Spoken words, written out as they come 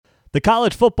The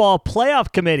College Football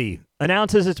Playoff Committee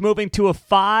announces it's moving to a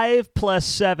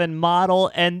 5+7 model,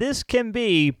 and this can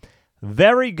be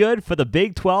very good for the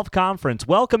Big 12 Conference.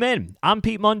 Welcome in. I'm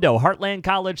Pete Mundo. Heartland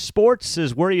College Sports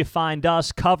is where you find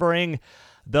us covering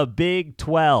the Big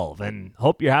 12, and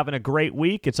hope you're having a great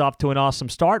week. It's off to an awesome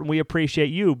start, and we appreciate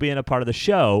you being a part of the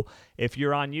show. If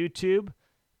you're on YouTube,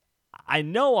 I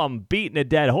know I'm beating a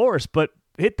dead horse, but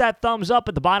hit that thumbs up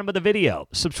at the bottom of the video.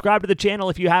 Subscribe to the channel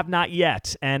if you have not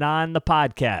yet. And on the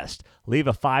podcast, leave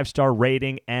a 5-star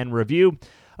rating and review.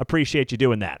 Appreciate you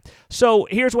doing that. So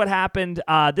here's what happened.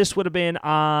 This would have been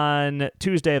on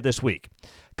Tuesday of this week.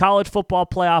 College Football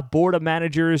Playoff Board of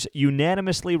Managers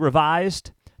unanimously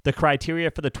revised the criteria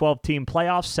for the 12-team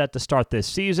playoffs set to start this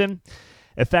season.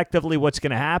 Effectively, what's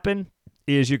going to happen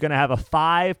is you're going to have a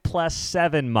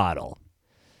 5+7 model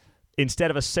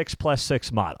instead of a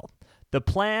 6+6 model. The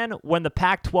plan when the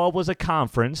Pac-12 was a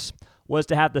conference was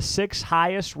to have the 6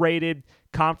 highest-rated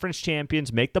conference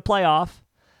champions make the playoff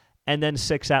and then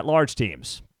 6 at-large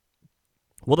teams.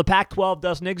 Well, the Pac-12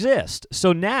 doesn't exist.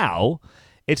 So now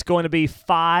it's going to be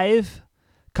 5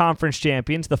 conference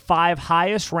champions, the 5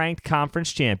 highest-ranked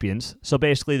conference champions, so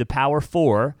basically the Power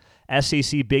 4,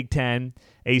 SEC, Big 10,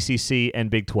 ACC, and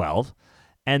Big 12,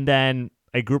 and then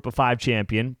a group of 5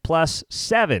 champion plus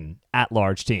 7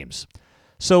 at-large teams.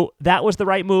 So that was the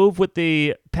right move with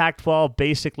the Pac-12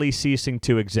 basically ceasing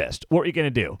to exist. What are you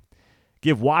going to do?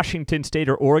 Give Washington State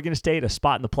or Oregon State a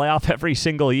spot in the playoff every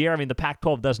single year? I mean, the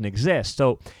Pac-12 doesn't exist.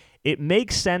 So it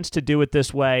makes sense to do it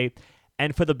this way.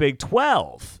 And for the Big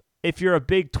 12, if you're a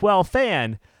Big 12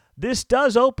 fan, this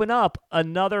does open up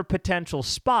another potential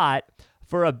spot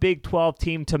for a Big 12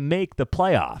 team to make the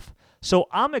playoff. So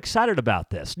I'm excited about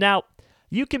this. Now,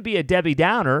 you can be a Debbie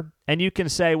Downer and you can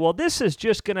say, well, this is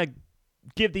just going to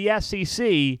give the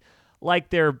SEC like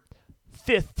their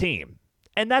 5th team.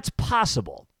 And that's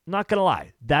possible. I'm not going to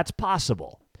lie. That's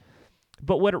possible.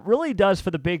 But what it really does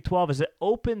for the Big 12 is it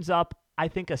opens up, I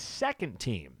think, a second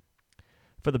team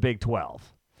for the Big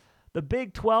 12. The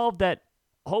Big 12 that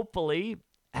hopefully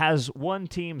has one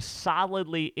team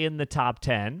solidly in the top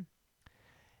 10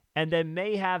 and then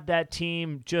may have that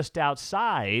team just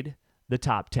outside the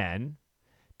top 10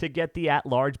 to get the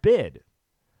at-large bid.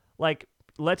 Like,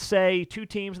 let's say 2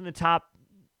 teams in the top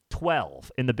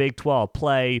 12 in the Big 12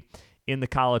 play in the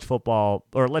college football,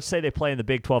 or let's say they play in the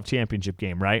Big 12 championship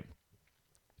game, right?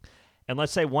 And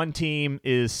let's say one team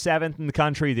is 7th in the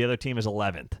country, the other team is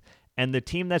 11th. And the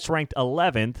team that's ranked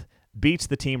 11th beats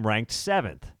the team ranked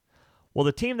 7th. Well,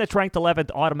 the team that's ranked 11th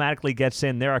automatically gets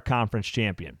in. They're a conference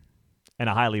champion and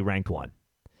a highly ranked one.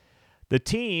 The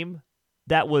team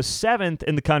that was 7th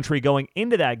in the country going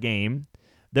into that game,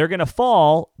 they're going to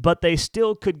fall, but they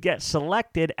still could get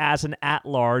selected as an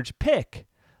at-large pick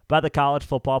by the College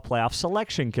Football Playoff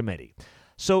Selection Committee.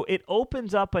 So it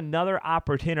opens up another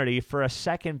opportunity for a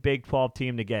second Big 12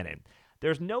 team to get in.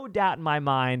 There's no doubt in my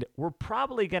mind we're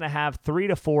probably going to have 3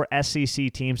 to 4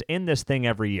 SEC teams in this thing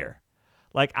every year.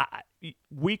 Like,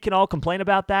 we can all complain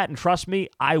about that, and trust me,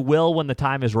 I will when the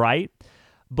time is right.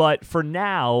 But for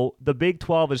now, the Big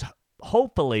 12 is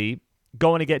hopefully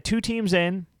going to get 2 teams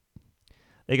in.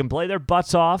 They can play their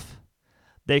butts off.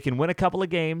 They can win a couple of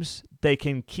games. They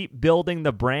can keep building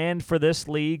the brand for this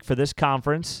league, for this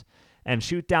conference, and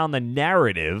shoot down the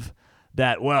narrative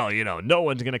that, well, no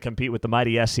one's going to compete with the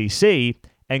mighty SEC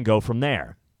and go from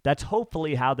there. That's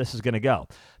hopefully how this is going to go.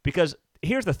 Because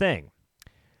here's the thing.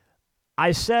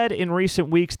 I said in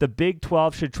recent weeks the Big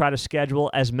 12 should try to schedule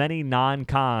as many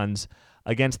non-cons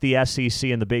against the SEC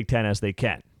and the Big 10 as they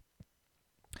can.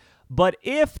 But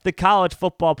if the College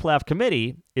Football Playoff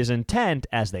Committee is intent,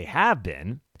 as they have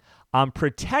been, on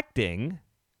protecting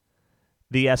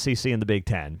the SEC and the Big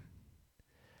 10,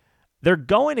 they're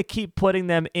going to keep putting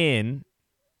them in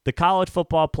the College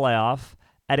Football Playoff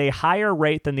at a higher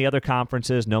rate than the other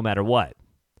conferences no matter what.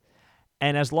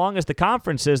 And as long as the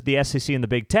conferences, the SEC and the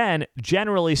Big 10,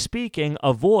 generally speaking,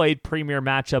 avoid premier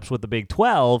matchups with the Big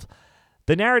 12,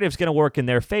 the narrative's going to work in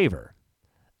their favor.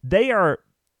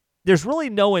 There's really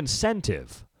no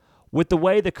incentive with the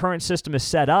way the current system is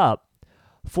set up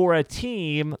for a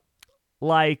team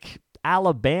like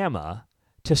Alabama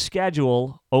to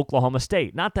schedule Oklahoma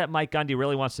State. Not that Mike Gundy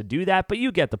really wants to do that, but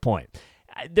you get the point.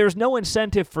 There's no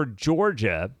incentive for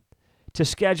Georgia to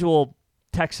schedule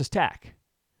Texas Tech.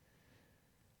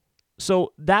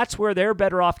 So that's where they're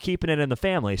better off keeping it in the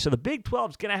family. So the Big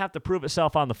 12 is going to have to prove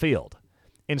itself on the field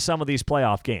in some of these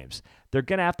playoff games. They're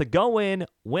going to have to go in,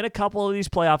 win a couple of these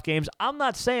playoff games. I'm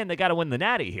not saying they got to win the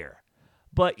Natty here.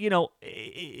 But,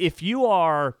 if you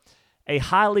are a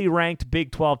highly ranked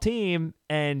Big 12 team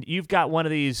and you've got one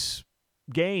of these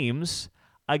games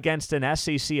against an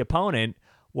SEC opponent,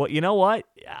 well, you know what?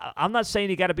 I'm not saying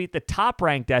you got to beat the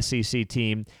top-ranked SEC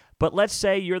team, but let's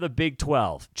say you're the Big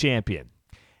 12 champion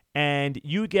and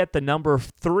you get the number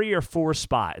 3 or 4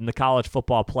 spot in the college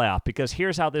football playoff, because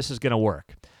here's how this is going to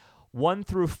work. 1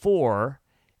 through 4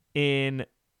 in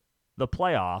the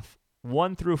playoff,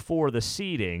 1 through 4, the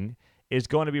seeding is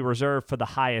going to be reserved for the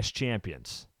highest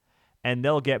champions, and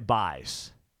they'll get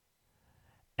byes.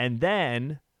 And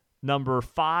then number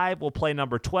 5 will play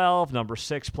number 12, number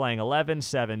 6 playing 11,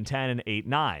 7, 10, and 8,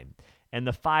 9. And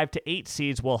the 5 to 8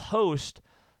 seeds will host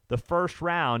the first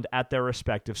round at their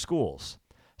respective schools.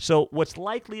 So what's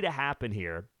likely to happen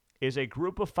here is a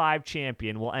group of 5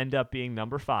 champion will end up being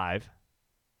number 5.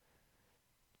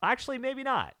 Actually, maybe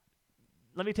not.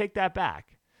 Let me take that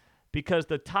back. Because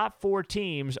the top 4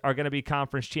 teams are going to be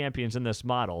conference champions in this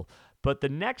model, but the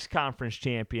next conference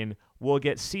champion will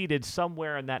get seeded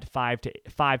somewhere in that 5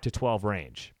 to 12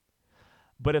 range.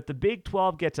 But if the Big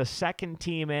 12 gets a second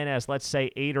team in as, let's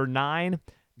say, 8 or 9,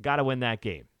 got to win that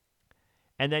game.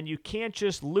 And then you can't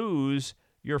just lose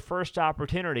your first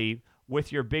opportunity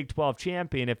with your Big 12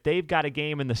 champion if they've got a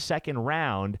game in the second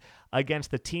round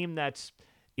against the team that's,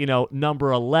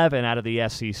 number 11 out of the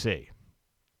SEC.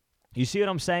 You see what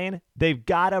I'm saying? They've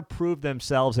got to prove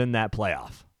themselves in that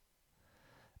playoff.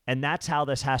 And that's how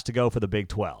this has to go for the Big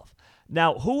 12.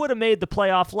 Now, who would have made the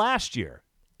playoff last year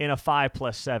in a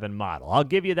 5+7 model? I'll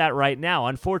give you that right now.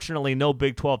 Unfortunately, no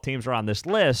Big 12 teams are on this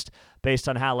list based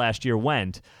on how last year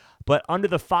went. But under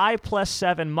the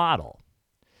 5+7 model,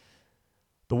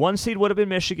 the 1 seed would have been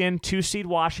Michigan, 2 seed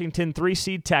Washington, 3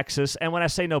 seed Texas. And when I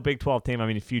say no Big 12 team, I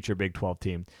mean future Big 12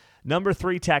 team. Number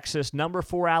 3, Texas. Number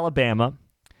 4, Alabama.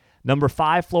 Number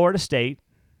 5, Florida State.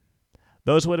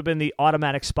 Those would have been the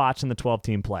automatic spots in the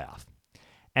 12-team playoff.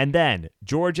 And then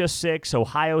Georgia 6,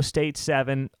 Ohio State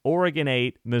 7, Oregon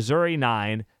 8, Missouri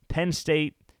 9, Penn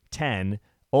State 10,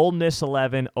 Ole Miss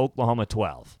 11, Oklahoma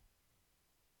 12.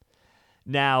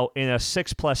 Now, in a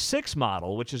 6+6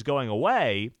 model, which is going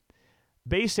away,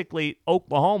 basically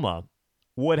Oklahoma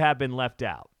would have been left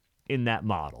out in that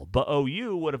model. But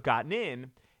OU would have gotten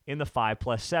in the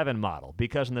 5+7 model,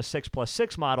 because in the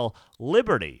 6+6 model,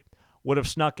 Liberty would have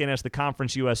snuck in as the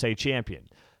Conference USA champion.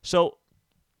 So,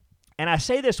 and I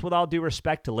say this with all due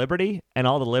respect to Liberty and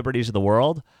all the liberties of the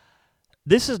world,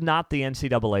 this is not the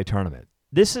NCAA tournament.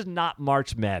 This is not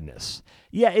March Madness.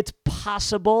 Yeah, it's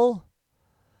possible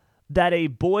that a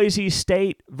Boise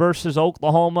State versus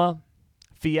Oklahoma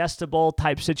Fiesta Bowl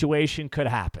type situation could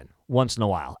happen once in a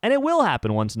while, and it will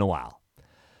happen once in a while.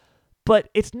 But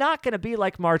it's not going to be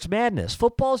like March Madness.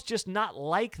 Football's just not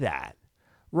like that,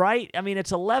 right? I mean,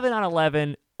 it's 11 on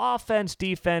 11, offense,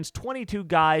 defense, 22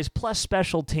 guys, plus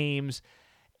special teams.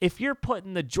 If you're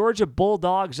putting the Georgia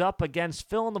Bulldogs up against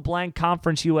fill-in-the-blank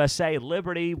Conference USA,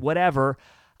 Liberty, whatever,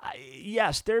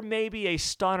 yes, there may be a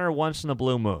stunner once in a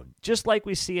blue moon, just like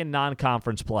we see in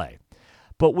non-conference play.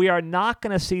 But we are not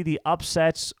going to see the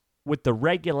upsets with the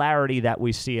regularity that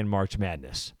we see in March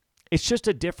Madness. It's just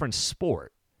a different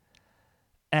sport.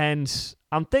 And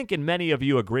I'm thinking many of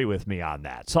you agree with me on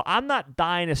that. So I'm not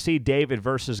dying to see David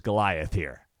versus Goliath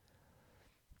here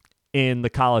in the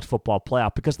college football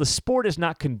playoff, because the sport is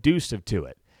not conducive to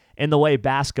it in the way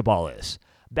basketball is.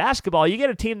 Basketball, you get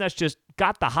a team that's just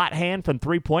got the hot hand from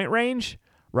three-point range,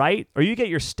 right? Or you get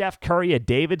your Steph Curry at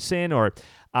Davidson, or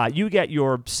you get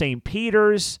your St.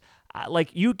 Peter's.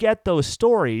 You get those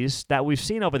stories that we've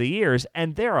seen over the years,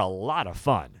 and they're a lot of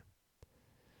fun.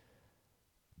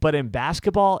 But in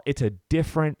basketball, it's a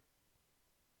different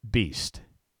beast.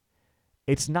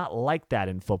 It's not like that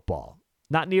in football.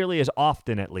 Not nearly as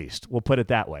often, at least. We'll put it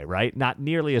that way, right? Not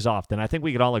nearly as often. I think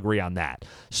we can all agree on that.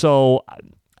 So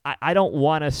I don't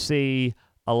want to see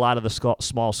a lot of the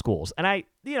small schools. And I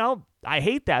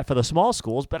hate that for the small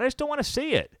schools, but I just don't want to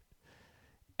see it.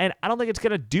 And I don't think it's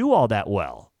going to do all that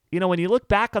well. When you look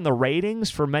back on the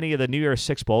ratings for many of the New Year's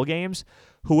Six bowl games,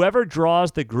 whoever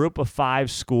draws the group of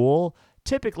 5 school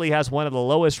typically has one of the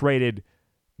lowest rated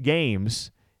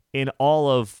games in all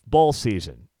of bowl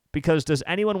season. Because does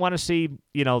anyone want to see,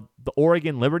 the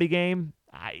Oregon Liberty game?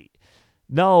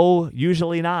 No,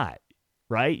 usually not,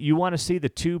 right? You want to see the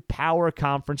 2 power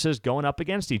conferences going up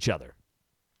against each other.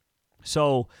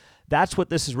 So that's what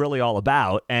this is really all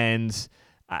about. And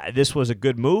this was a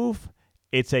good move.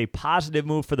 It's a positive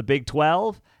move for the Big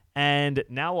 12. And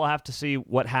now we'll have to see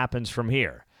what happens from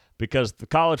here, because the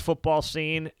college football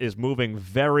scene is moving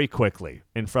very quickly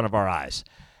in front of our eyes.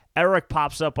 Eric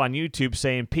pops up on YouTube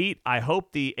saying, Pete, I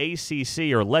hope the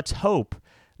ACC, or let's hope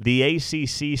the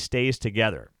ACC stays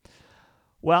together.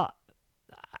 Well,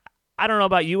 I don't know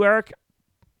about you, Eric.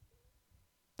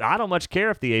 I don't much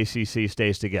care if the ACC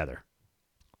stays together.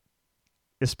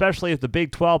 especially if the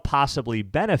Big 12 possibly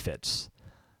benefits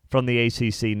from the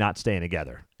ACC not staying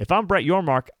together. If I'm Brett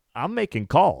Yormark, I'm making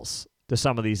calls to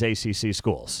some of these ACC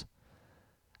schools.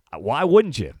 Why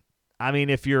wouldn't you? I mean,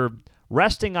 if you're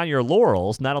resting on your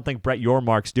laurels, and I don't think Brett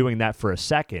Yormark's doing that for a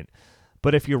second,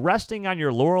 but if you're resting on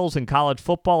your laurels in college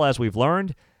football, as we've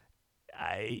learned,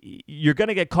 you're going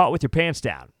to get caught with your pants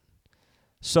down.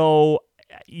 So,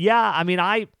 yeah, I mean,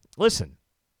 listen,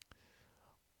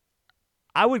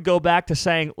 I would go back to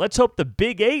saying, let's hope the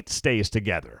Big 8 stays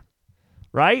together,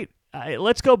 right?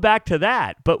 Let's go back to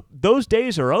that. But those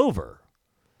days are over,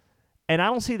 and I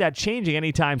don't see that changing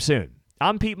anytime soon.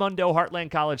 I'm Pete Mundo,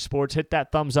 Heartland College Sports. Hit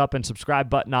that thumbs up and subscribe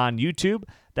button on YouTube.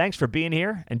 Thanks for being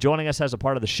here and joining us as a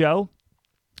part of the show.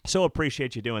 So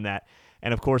appreciate you doing that.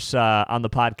 And, of course, on the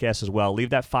podcast as well.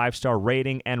 Leave that 5-star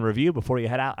rating and review before you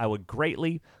head out. I would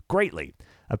greatly, greatly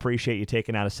appreciate you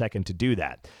taking out a second to do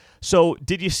that. So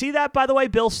did you see that, by the way,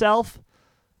 Bill Self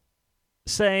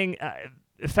saying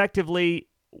effectively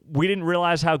we didn't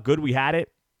realize how good we had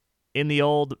it in the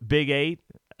old Big 8?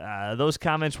 Those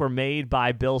comments were made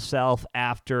by Bill Self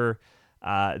after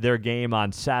their game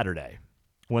on Saturday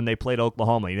when they played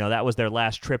Oklahoma. You know, that was their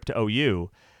last trip to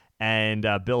OU. And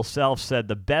Bill Self said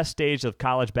the best stage of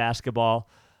college basketball,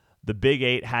 the Big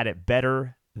 8 had it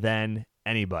better than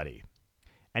anybody.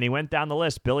 And he went down the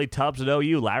list. Billy Tubbs at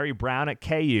OU, Larry Brown at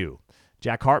KU,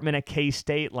 Jack Hartman at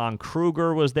K-State, Lon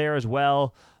Kruger was there as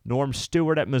well, Norm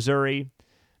Stewart at Missouri,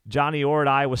 Johnny Orr at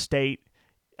Iowa State,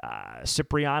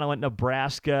 Cipriano at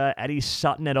Nebraska, Eddie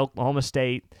Sutton at Oklahoma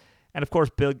State, and of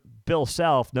course Bill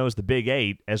Self knows the Big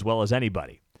 8 as well as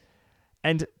anybody.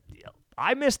 And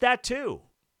I miss that too.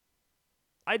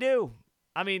 I do.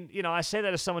 I mean, you know, I say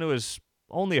that as someone who was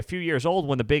only a few years old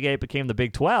when the Big 8 became the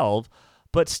Big 12,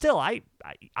 but still, I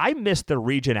miss the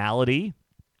regionality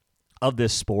of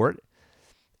this sport.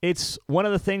 It's one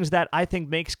of the things that I think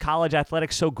makes college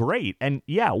athletics so great. And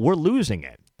yeah, we're losing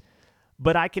it.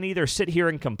 But I can either sit here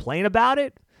and complain about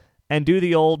it and do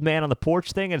the old man on the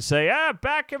porch thing and say,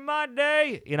 back in my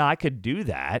day. You know, I could do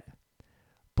that.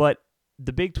 But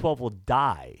the Big 12 will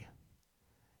die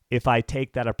if I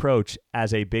take that approach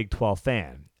as a Big 12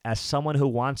 fan. As someone who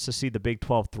wants to see the Big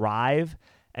 12 thrive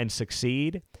and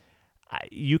succeed,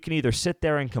 you can either sit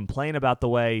there and complain about the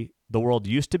way the world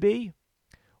used to be,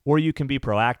 or you can be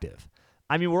proactive.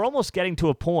 I mean, we're almost getting to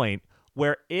a point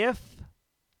where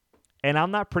and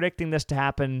I'm not predicting this to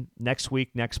happen next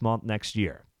week, next month, next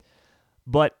year,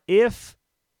 but if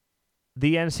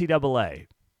the NCAA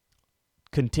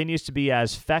continues to be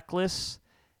as feckless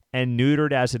and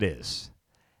neutered as it is,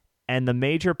 and the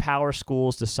major power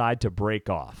schools decide to break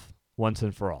off once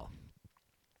and for all,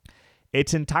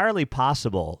 it's entirely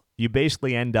possible you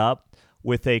basically end up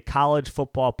with a college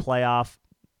football playoff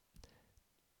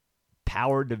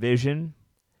power division,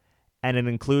 and it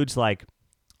includes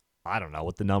I don't know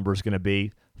what the number is going to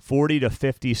be, 40 to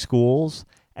 50 schools,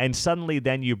 and suddenly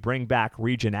then you bring back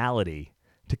regionality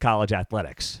to college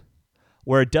athletics,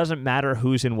 where it doesn't matter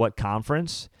who's in what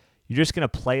conference. You're just going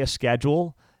to play a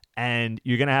schedule, and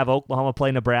you're going to have Oklahoma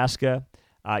play Nebraska.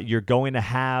 You're going to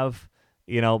have,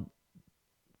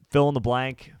 fill in the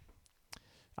blank.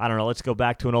 I don't know. Let's go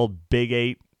back to an old Big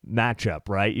 8 matchup,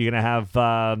 right? You're going to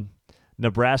have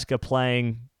Nebraska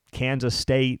playing Kansas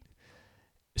State.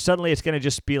 Suddenly it's going to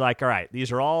just be like, all right, these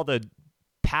are all the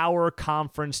power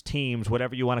conference teams,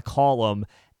 whatever you want to call them,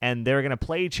 and they're going to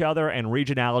play each other, and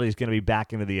regionality is going to be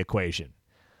back into the equation.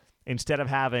 Instead of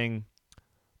having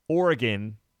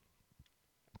Oregon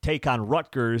take on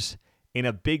Rutgers in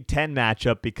a Big Ten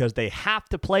matchup because they have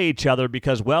to play each other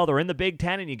because, well, they're in the Big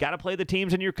Ten and you got to play the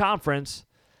teams in your conference.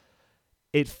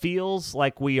 It feels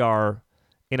like we are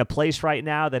in a place right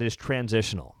now that is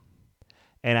transitional.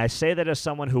 And I say that as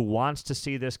someone who wants to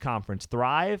see this conference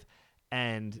thrive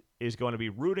and is going to be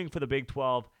rooting for the Big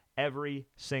 12 every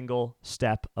single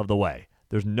step of the way.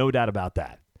 There's no doubt about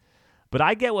that. But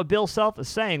I get what Bill Self is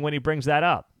saying when he brings that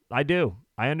up. I do.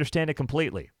 I understand it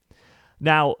completely.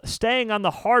 Now, staying on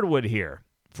the hardwood here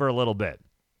for a little bit.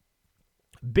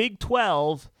 Big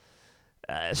 12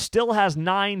 still has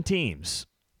 9 teams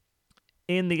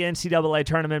in the NCAA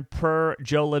tournament per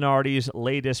Joe Lunardi's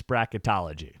latest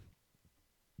bracketology.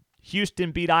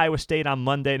 Houston beat Iowa State on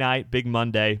Monday night, Big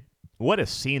Monday. What a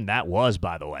scene that was,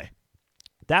 by the way.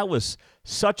 That was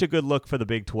such a good look for the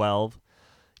Big 12.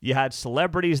 You had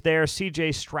celebrities there.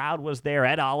 C.J. Stroud was there.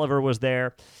 Ed Oliver was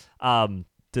there.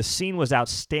 The scene was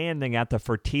outstanding at the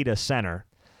Fertitta Center.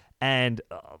 And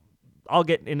I'll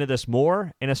get into this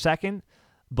more in a second,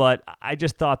 but I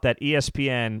just thought that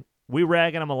ESPN, we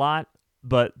rag on them a lot,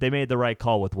 but they made the right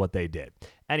call with what they did.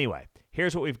 Anyway,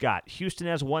 here's what we've got. Houston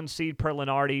has 1 seed per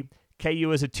Lunardi.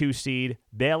 KU is a 2 seed.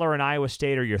 Baylor and Iowa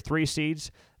State are your 3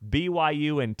 seeds.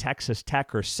 BYU and Texas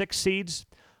Tech are 6 seeds.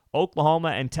 Oklahoma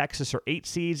and Texas are 8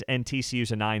 seeds, and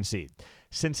TCU's a 9 seed.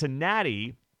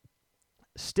 Cincinnati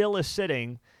still is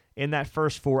sitting in that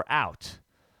first 4 out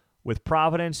with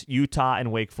Providence, Utah,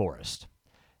 and Wake Forest.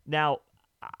 Now,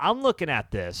 I'm looking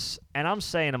at this, and I'm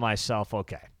saying to myself,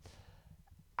 okay,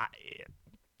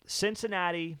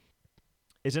 Cincinnati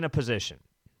is in a position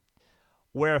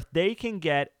where if they can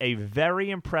get a very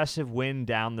impressive win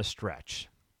down the stretch,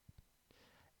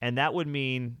 and that would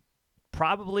mean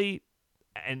probably,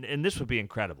 and this would be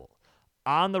incredible,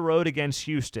 on the road against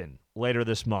Houston later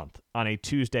this month on a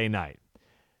Tuesday night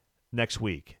next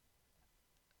week,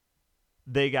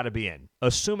 they got to be in,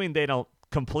 assuming they don't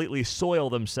completely soil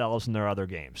themselves in their other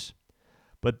games.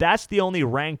 But that's the only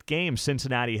ranked game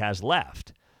Cincinnati has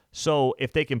left. So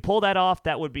if they can pull that off,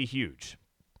 that would be huge.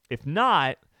 If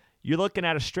not, you're looking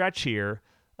at a stretch here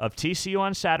of TCU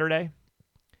on Saturday,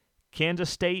 Kansas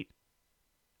State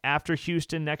after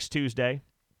Houston next Tuesday,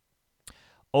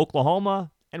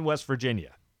 Oklahoma, and West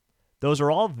Virginia. Those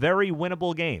are all very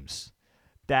winnable games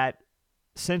that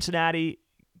Cincinnati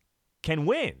can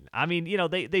win. I mean,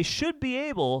 they should be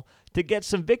able to get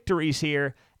some victories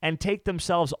here and take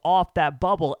themselves off that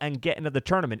bubble and get into the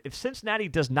tournament. If Cincinnati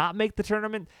does not make the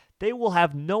tournament, they will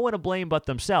have no one to blame but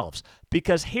themselves.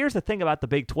 Because here's the thing about the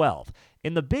Big 12.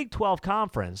 In the Big 12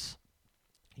 Conference,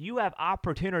 you have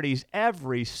opportunities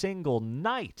every single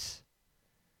night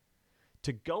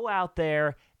to go out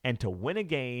there and to win a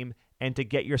game and to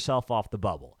get yourself off the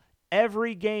bubble.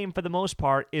 Every game, for the most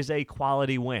part, is a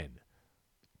quality win.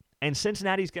 And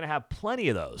Cincinnati's going to have plenty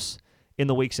of those in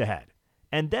the weeks ahead.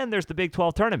 And then there's the Big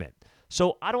 12 tournament.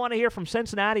 So I don't want to hear from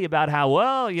Cincinnati about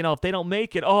how, if they don't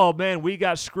make it, oh, man, we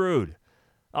got screwed.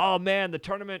 Oh, man, the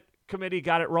tournament committee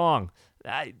got it wrong.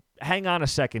 Hang on a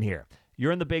second here.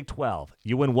 You're in the Big 12.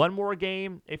 You win one more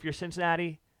game if you're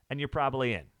Cincinnati, and you're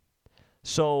probably in.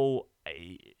 So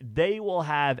they will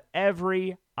have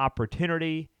every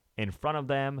opportunity in front of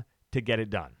them to get it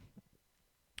done.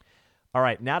 All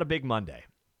right, now to Big Monday.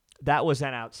 That was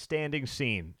an outstanding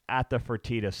scene at the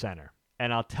Fertitta Center.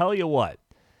 And I'll tell you what,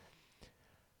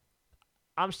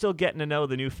 I'm still getting to know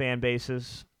the new fan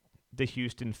bases, the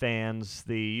Houston fans,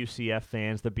 the UCF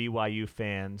fans, the BYU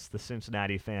fans, the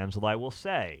Cincinnati fans. Well, I will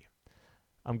say,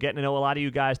 I'm getting to know a lot of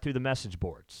you guys through the message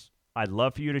boards. I'd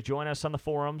love for you to join us on the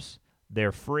forums.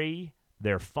 They're free,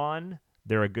 they're fun,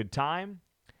 they're a good time,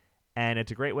 and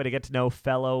it's a great way to get to know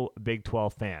fellow Big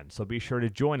 12 fans. So be sure to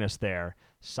join us there.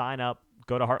 Sign up,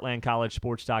 go to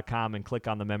heartlandcollegesports.com, and click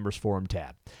on the Members Forum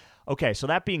tab. Okay, so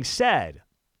that being said,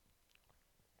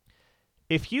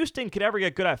 if Houston could ever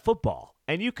get good at football,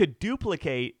 and you could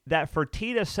duplicate that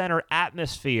Fertitta Center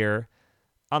atmosphere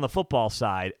on the football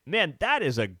side, man, that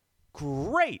is a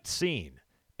great scene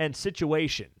and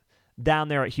situation down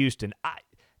there at Houston.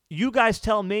 You guys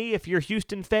tell me if you're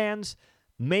Houston fans,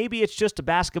 maybe it's just a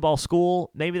basketball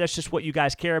school. Maybe that's just what you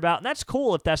guys care about, and that's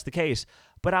cool if that's the case.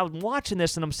 But I'm watching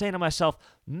this, and I'm saying to myself,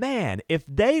 man, if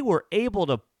they were able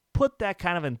to put that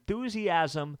kind of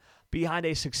enthusiasm behind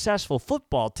a successful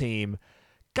football team,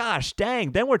 gosh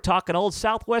dang, then we're talking old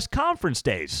Southwest Conference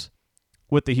days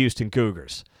with the Houston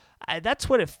Cougars. That's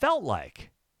what it felt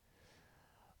like.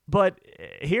 But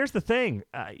here's the thing.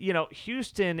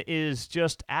 Houston is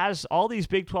just, as all these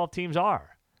Big 12 teams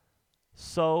are,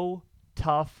 so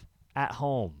tough at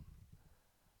home.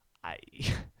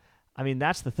 I mean,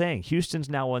 that's the thing. Houston's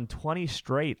now won 20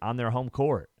 straight on their home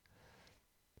court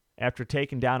after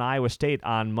taking down Iowa State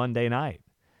on Monday night.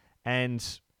 And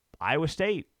Iowa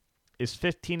State is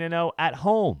 15-0 at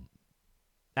home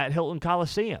at Hilton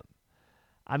Coliseum.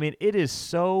 I mean, it is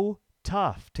so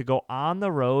tough to go on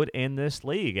the road in this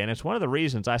league. And it's one of the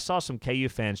reasons I saw some KU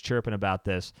fans chirping about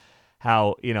this,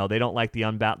 how, they don't like the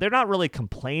unbalanced. They're not really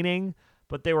complaining,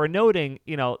 but they were noting,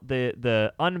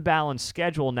 the unbalanced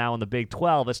schedule now in the Big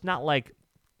 12. It's not like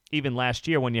even last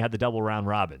year when you had the double round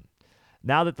robin.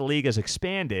 Now that the league has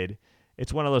expanded,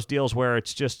 it's one of those deals where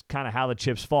it's just kind of how the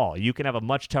chips fall. You can have a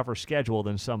much tougher schedule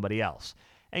than somebody else.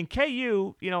 And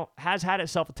KU, has had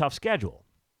itself a tough schedule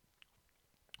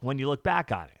when you look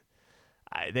back on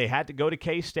it. They had to go to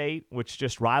K-State, which is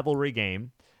just rivalry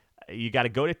game. You got to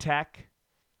go to Tech.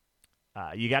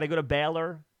 You got to go to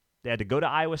Baylor. They had to go to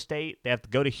Iowa State. They have to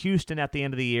go to Houston at the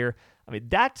end of the year. I mean,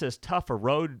 that's as tough a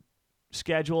road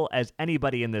schedule as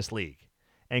anybody in this league.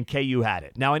 And KU had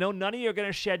it. Now, I know none of you are going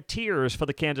to shed tears for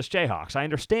the Kansas Jayhawks. I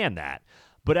understand that.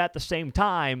 But at the same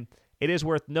time, it is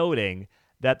worth noting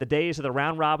that the days of the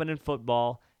round robin in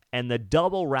football and the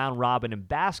double round robin in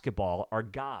basketball are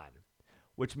gone,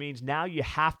 which means now you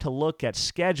have to look at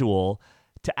schedule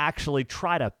to actually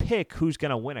try to pick who's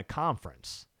going to win a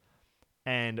conference.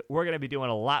 And we're going to be doing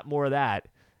a lot more of that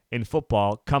in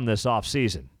football come this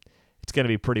offseason. It's going to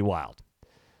be pretty wild.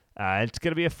 It's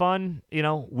going to be a fun,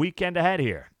 weekend ahead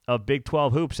here of Big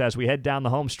 12 hoops as we head down the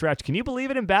home stretch. Can you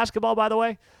believe it in basketball, by the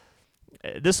way?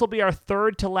 This will be our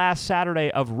third to last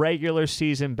Saturday of regular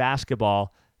season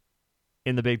basketball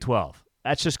in the Big 12.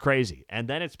 That's just crazy. And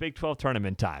then it's Big 12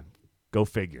 tournament time. Go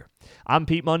figure. I'm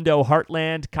Pete Mundo,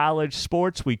 Heartland College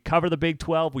Sports. We cover the Big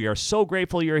 12. We are so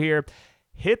grateful you're here.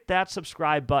 Hit that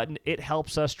subscribe button. It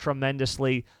helps us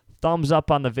tremendously. Thumbs up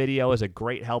on the video is a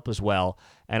great help as well.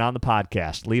 And on the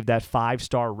podcast, leave that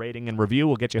 5-star rating and review.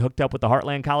 We'll get you hooked up with the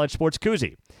Heartland College Sports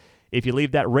Koozie. If you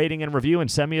leave that rating and review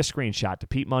and send me a screenshot to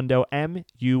Pete Mundo,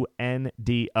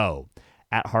 MUNDO,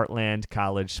 at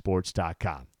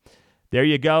heartlandcollegesports.com. There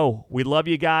you go. We love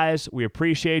you guys. We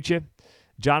appreciate you.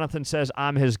 Jonathan says,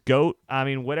 I'm his GOAT. I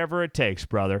mean, whatever it takes,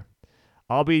 brother.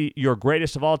 I'll be your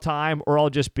greatest of all time, or I'll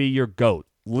just be your GOAT,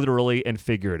 literally and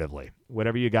figuratively.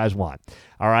 Whatever you guys want.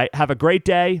 All right. Have a great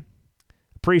day.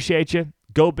 Appreciate you.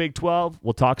 Go Big 12.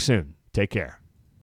 We'll talk soon. Take care.